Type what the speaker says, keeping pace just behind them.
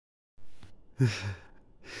You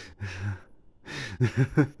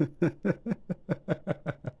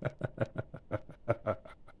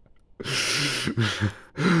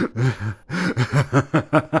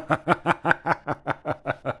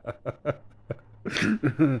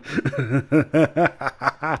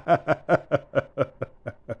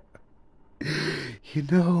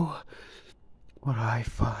know what I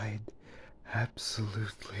find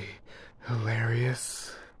absolutely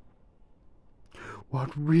hilarious?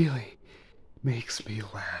 What really makes me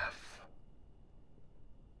laugh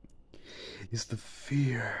is the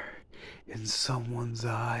fear in someone's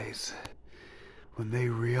eyes when they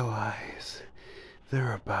realize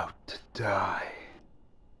they're about to die.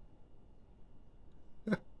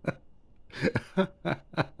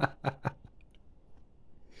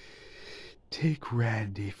 Take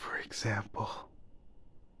Randy, for example.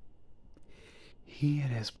 He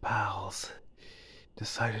and his pals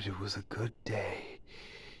decided it was a good day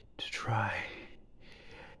to try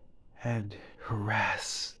and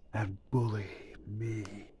harass and bully me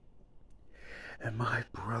and my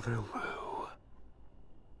brother Lou.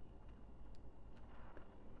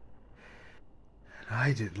 And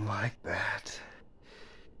I didn't like that.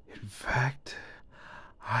 In fact,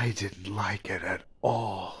 I didn't like it at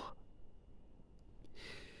all.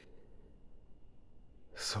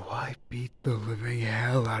 So I beat the living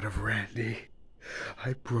hell out of Randy.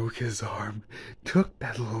 I broke his arm, took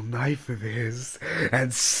that little knife of his,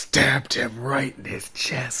 and stabbed him right in his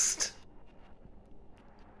chest.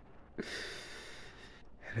 And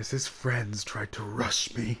as his friends tried to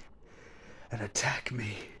rush me and attack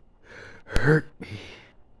me, hurt me,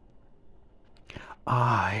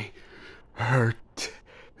 I hurt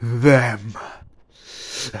them.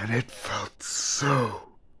 And it felt so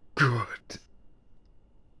good.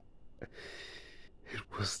 It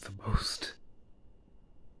was the most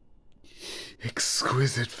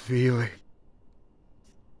exquisite feeling.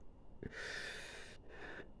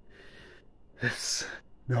 This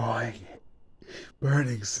gnawing,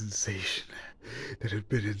 burning sensation that had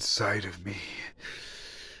been inside of me,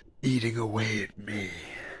 eating away at me.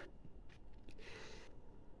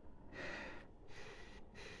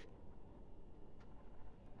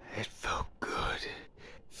 It felt good,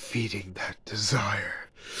 feeding that desire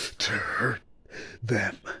to hurt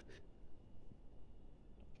them.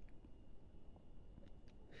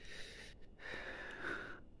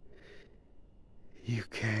 You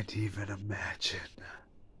can't even imagine.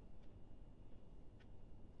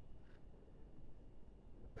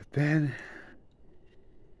 But then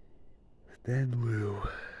Lou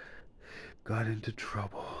got into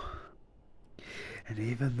trouble. And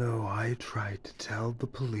even though I tried to tell the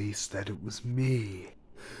police that it was me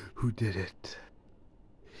who did it,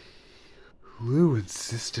 Lou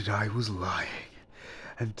insisted I was lying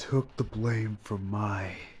and took the blame for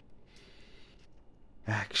my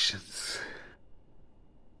actions.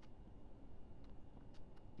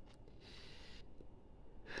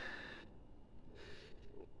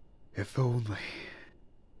 If only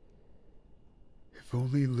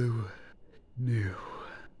Lou knew.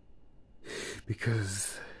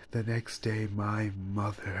 Because the next day my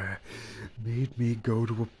mother made me go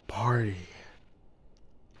to a party.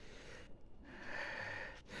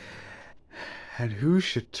 And who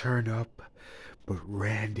should turn up but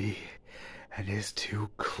Randy and his two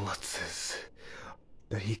klutzes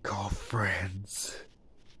that he called friends.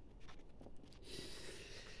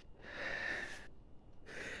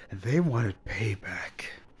 And they wanted payback.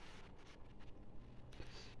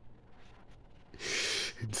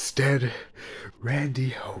 Instead, Randy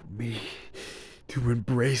helped me to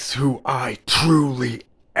embrace who I truly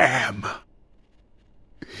am.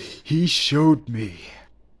 He showed me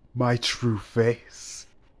my true face.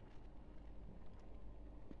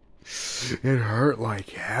 It hurt like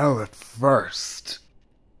hell at first.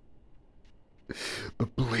 The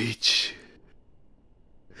bleach,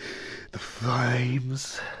 the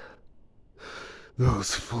flames,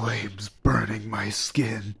 those flames burning my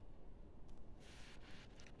skin.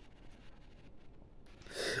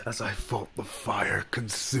 As I felt the fire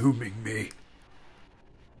consuming me.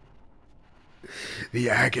 The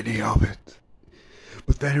agony of it.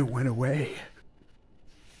 But then it went away.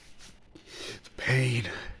 The pain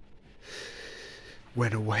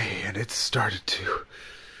went away and it started to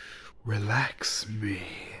relax me.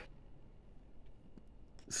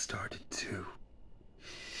 It started to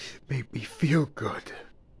make me feel good.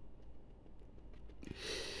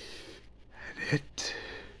 And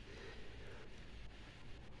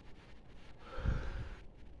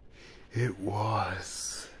it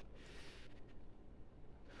was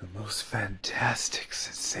the most fantastic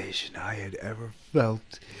sensation I had ever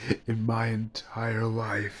felt in my entire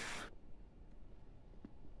life.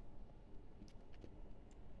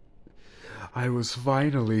 I was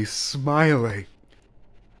finally smiling.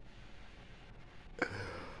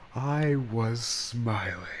 I was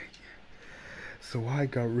smiling. So I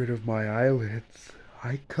got rid of my eyelids.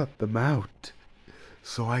 I cut them out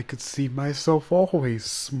so I could see myself always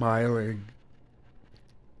smiling.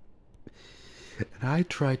 And I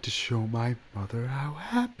tried to show my mother how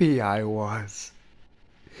happy I was.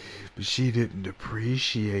 But she didn't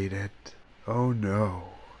appreciate it. Oh no.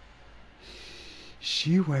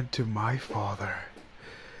 She went to my father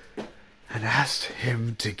and asked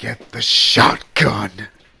him to get the shotgun.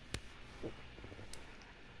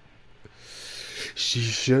 She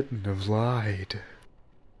shouldn't have lied.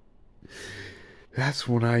 That's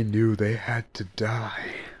when I knew they had to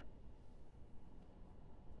die.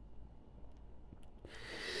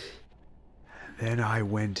 Then I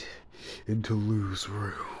went into Lou's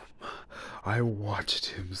room. I watched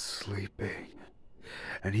him sleeping,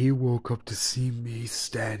 and he woke up to see me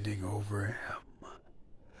standing over him.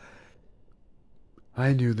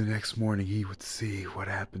 I knew the next morning he would see what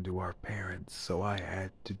happened to our parents, so I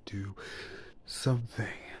had to do something.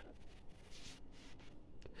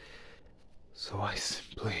 So I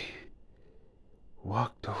simply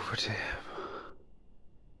walked over to him,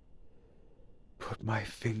 put my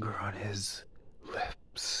finger on his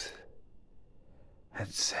lips, and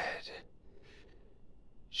said,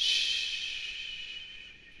 "Shh,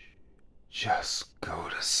 just go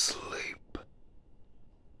to sleep."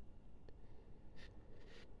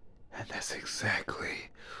 And that's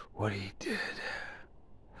exactly what he did.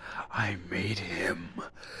 I made him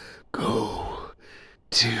go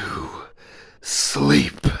to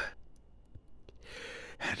sleep.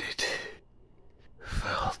 And it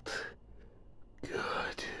felt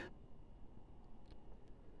good.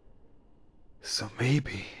 So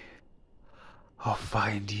maybe I'll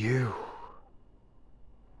find you.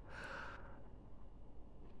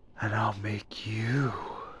 And I'll make you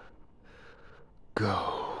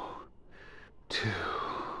go to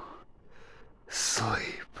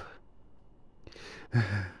sleep.